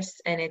force.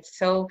 And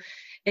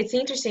it's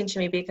interesting to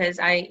me because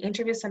I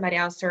interviewed somebody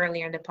else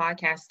earlier in the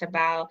podcast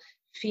about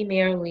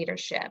female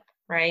leadership,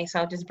 right? So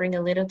I'll just bring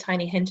a little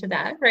tiny hint to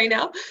that right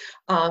now.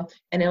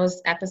 And it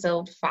was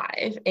episode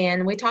 5,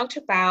 and we talked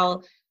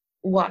about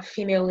what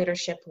female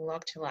leadership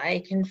looked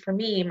like. And for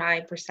me,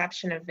 my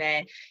perception of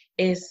it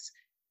is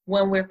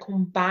when we're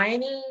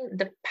combining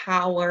the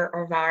power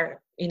of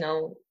our, you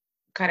know,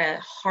 kind of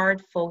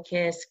hard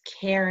focus,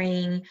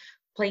 caring,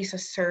 place of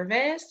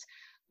service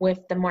with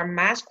the more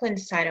masculine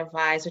side of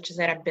us, which is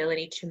that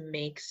ability to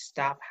make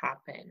stuff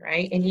happen,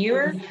 right? And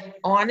you're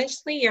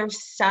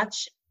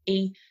such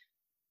a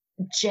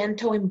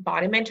gentle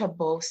embodiment of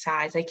both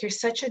sides. Like, you're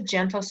such a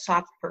gentle,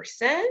 soft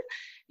person.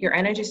 Your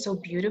energy is so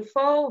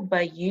beautiful,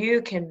 but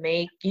you can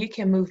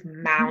move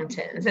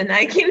mountains. And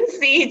I can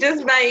see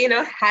just by, you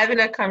know,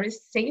 having a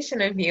conversation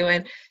with you,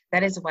 and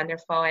that is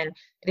wonderful. And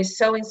it is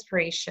so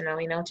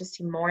inspirational, you know, to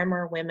see more and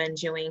more women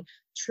doing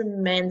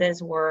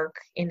tremendous work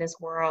in this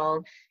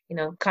world, you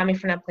know, coming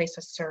from a place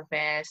of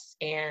service.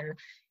 And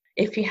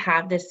if you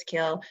have this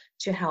skill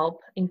to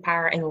help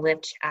empower and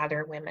lift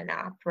other women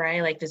up,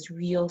 right? Like this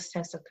real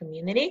sense of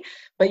community,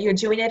 but you're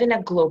doing it in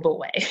a global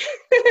way,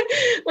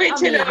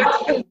 which, you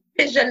know,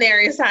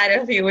 visionary side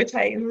of you, which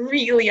I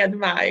really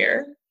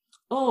admire.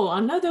 Oh,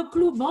 another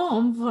clue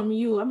bomb from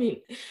you. I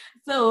mean,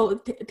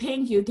 so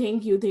thank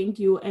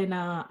you. And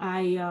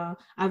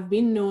I've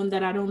been known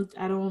that I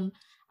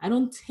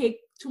don't take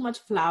too much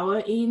flower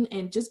in,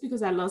 and just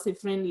because I lost a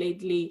friend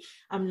lately,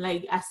 I'm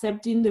like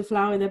accepting the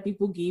flower that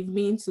people give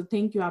me. So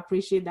thank you, I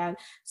appreciate that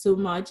so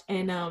much.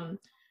 And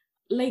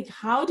like,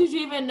 how did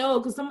you even know?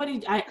 Because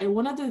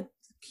one of the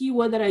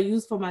keyword that I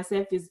use for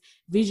myself is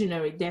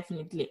visionary,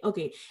 definitely.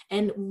 Okay.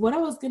 And what I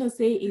was going to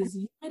say is,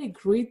 you had a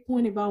great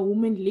point about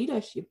women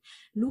leadership.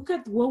 Look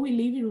at what we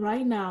live in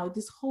right now,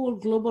 this whole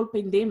global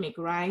pandemic,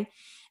 right?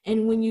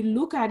 And when you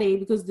look at it,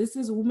 because this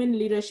is women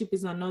leadership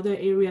is another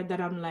area that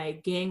I'm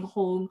like gang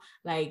home,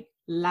 like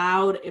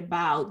loud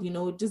about, you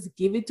know, just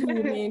give it to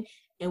women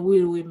and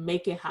we will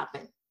make it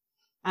happen.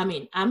 I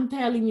mean, I'm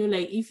telling you,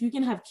 like, if you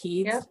can have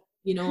kids,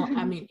 you know,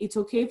 I mean, it's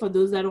okay for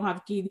those that don't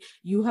have kids.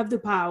 You have the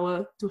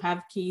power to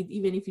have kids,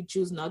 even if you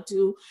choose not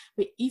to.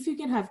 But if you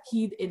can have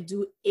kids and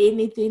do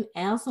anything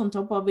else on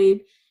top of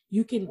it,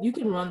 you can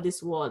run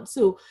this world.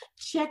 So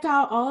check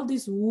out all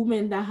these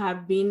women that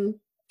have been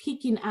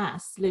kicking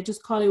ass. Let's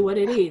just call it what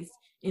it is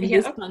in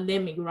this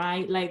pandemic,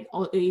 right? Like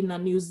in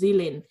New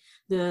Zealand,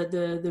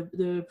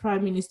 the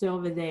prime minister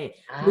over there,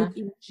 look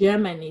in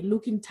Germany,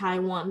 look in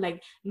Taiwan,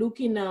 like look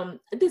in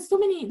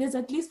there's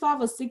at least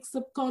 5 or 6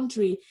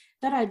 sub-countries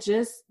that are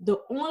just the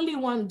only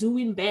one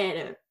doing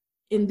better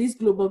in this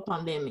global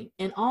pandemic.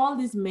 And all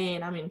these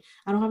men, I mean,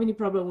 I don't have any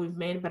problem with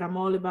men, but I'm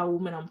all about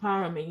women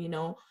empowerment, you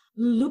know.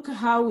 Look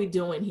how we're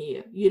doing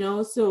here, you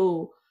know.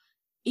 So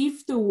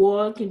if the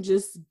world can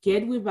just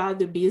get without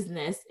the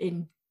business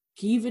and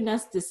giving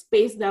us the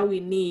space that we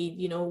need,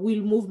 you know,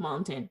 we'll move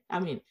mountain. I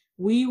mean,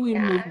 we will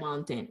move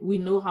mountain. We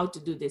know how to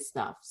do this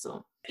stuff.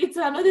 So it's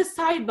another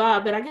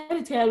sidebar, but I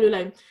gotta tell you,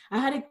 like, I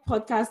had a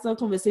podcast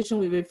conversation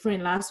with a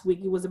friend last week.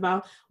 It was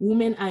about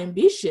women are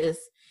ambitious.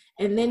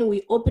 And then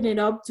we open it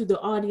up to the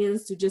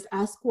audience to just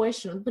ask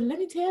questions. But let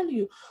me tell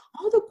you,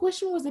 all the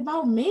question was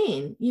about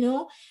men, you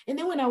know? And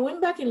then when I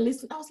went back and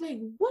listened, I was like,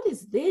 what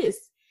is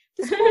this?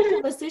 This whole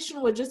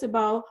conversation was just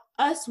about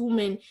us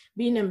women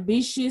being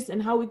ambitious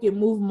and how we can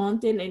move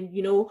mountain, and,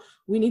 you know,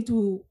 we need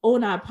to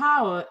own our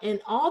power. And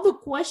all the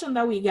questions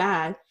that we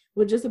got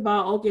We're just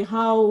about, okay,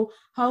 how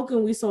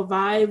can we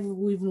survive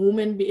with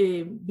women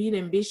being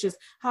ambitious?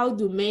 How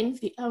do men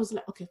feel? I was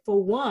like, okay,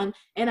 for one,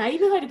 and I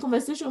even had a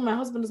conversation with my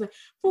husband. I was like,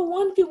 for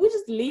one, can we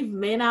just leave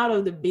men out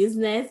of the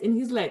business? And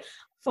he's like,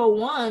 for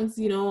once,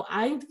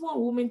 I want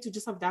women to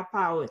just have that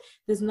power.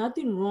 There's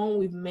nothing wrong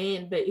with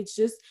men, but it's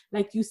just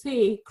like you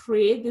say,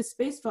 create the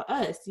space for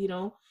us,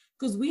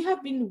 because we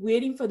have been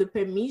waiting for the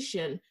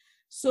permission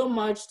so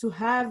much to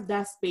have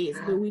that space,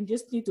 but we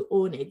just need to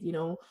own it.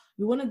 You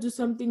want to do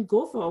something,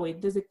 go for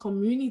it. There's a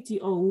community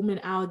of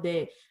women out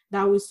there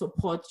that will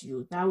support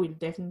you, that will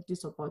definitely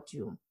support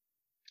you.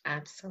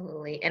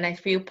 Absolutely. And I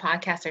feel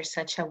podcasts are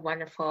such a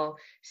wonderful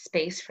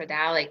space for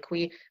that. Like,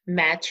 we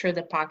met through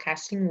the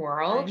podcasting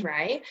world,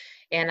 right?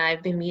 And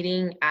I've been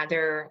meeting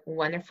other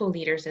wonderful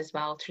leaders as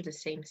well through the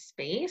same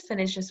space. And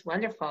it's just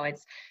wonderful.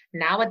 It's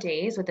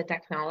nowadays with the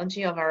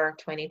technology of our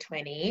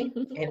 2020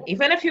 and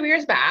even a few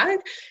years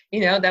back,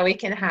 that we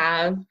can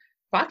have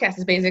podcast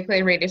is basically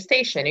a radio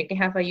station. You can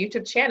have a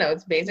YouTube channel.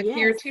 It's basically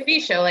your TV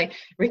show. Like,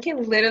 we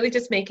can literally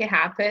just make it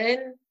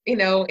happen, in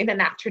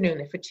an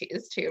afternoon if we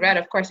choose to, right?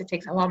 Of course, it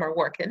takes a lot more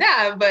work than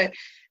that, but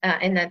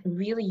and then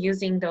really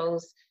using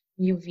those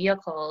new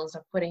vehicles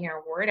of putting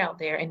our word out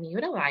there and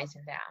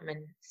utilizing them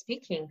and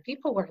speaking,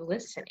 people were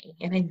listening,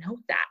 and I know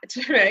that,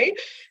 right?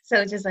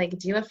 So just like,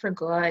 do it for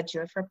good, do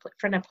it for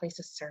a place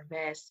of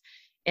service.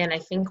 And I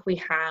think we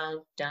have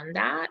done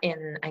that,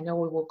 and I know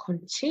we will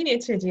continue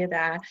to do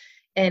that.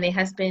 And it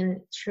has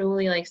been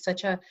truly like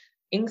such a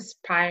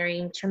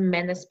inspiring,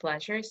 tremendous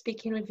pleasure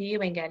speaking with you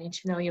and getting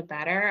to know you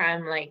better.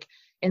 I'm like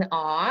in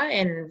awe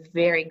and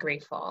very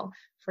grateful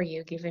for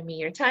you giving me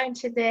your time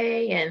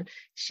today and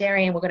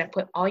sharing. We're going to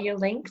put all your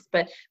links,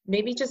 but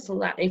maybe just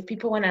if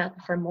people want to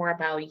hear more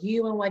about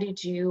you and what you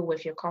do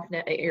with your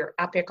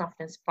Up Your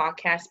Confidence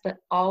podcast, but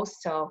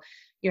also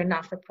your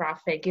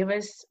not-for-profit, give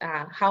us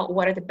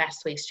what are the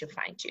best ways to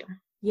find you?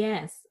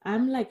 Yes,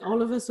 I'm like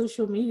all over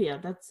social media.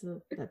 That's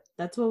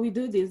what we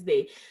do this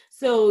day.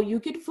 So you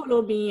can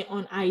follow me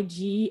on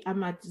IG.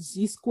 I'm at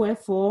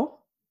Z-Square4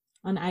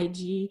 on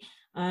IG,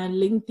 and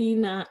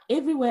LinkedIn.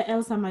 Everywhere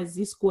else I'm at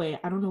Z-Square.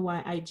 I don't know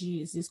why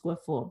IG is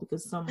Z-Square4,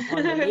 because some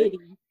other lady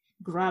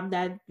grabbed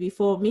that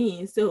before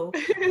me. So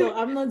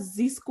I'm not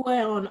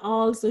Z-Square on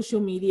all social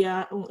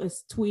media.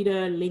 It's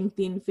Twitter,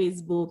 LinkedIn,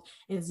 Facebook,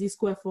 and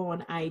Z-Square4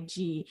 on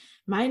IG.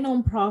 My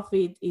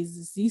nonprofit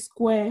is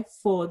Z-Square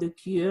for the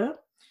Cure.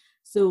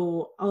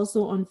 So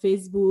also on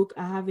Facebook,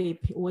 I have a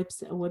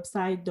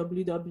website,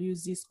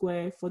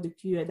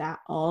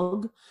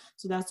 www.zsquareforthecure.org.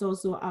 So that's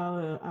also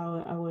our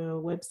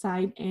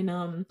website.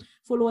 And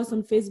follow us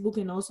on Facebook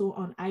and also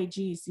on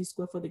IG, Z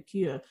Square for the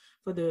Cure,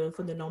 for the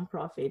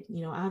nonprofit.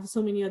 I have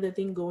so many other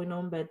things going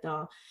on, but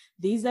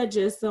these are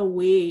just a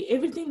way.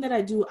 Everything that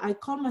I do, I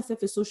call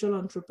myself a social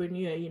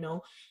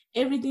entrepreneur.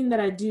 Everything that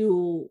I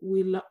do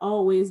will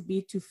always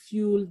be to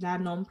fuel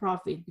that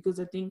nonprofit, because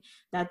I think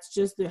that's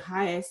just the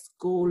highest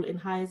goal and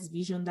highest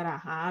vision that I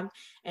have.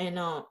 And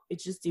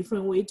it's just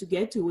different way to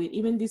get to it.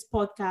 Even this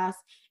podcast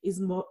is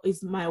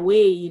my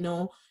way,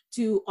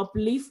 to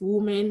uplift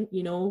women,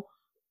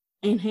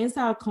 enhance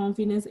our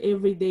confidence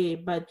every day.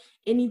 But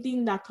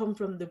anything that comes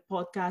from the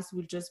podcast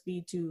will just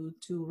be to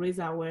raise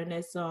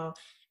awareness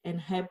and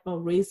help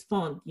raise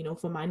funds,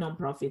 for my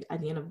nonprofit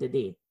at the end of the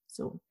day.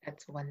 So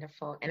that's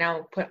wonderful. And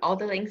I'll put all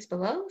the links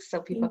below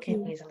so people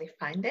can easily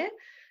find it.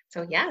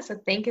 So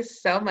thank you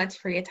so much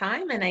for your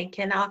time. And I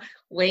cannot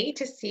wait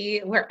to see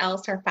where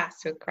else our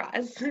paths will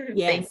cross.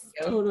 Yes,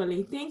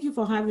 totally. Thank you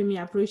for having me.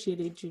 I appreciate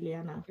it,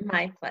 Juliana.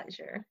 My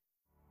pleasure.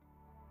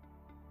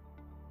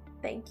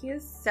 Thank you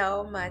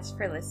so much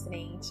for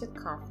listening to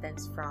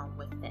Confidence from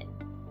Within.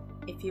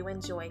 If you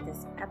enjoyed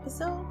this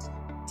episode,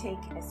 take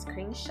a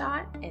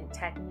screenshot and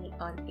tag me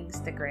on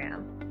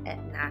Instagram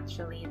at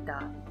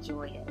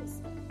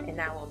naturally.joyous, and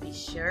I will be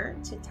sure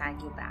to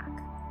tag you back.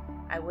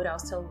 I would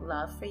also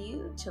love for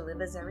you to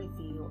leave us a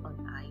review on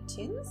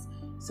iTunes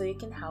so you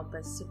can help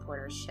us support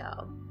our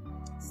show.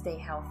 Stay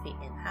healthy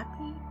and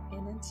happy,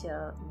 and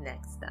until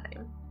next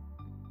time.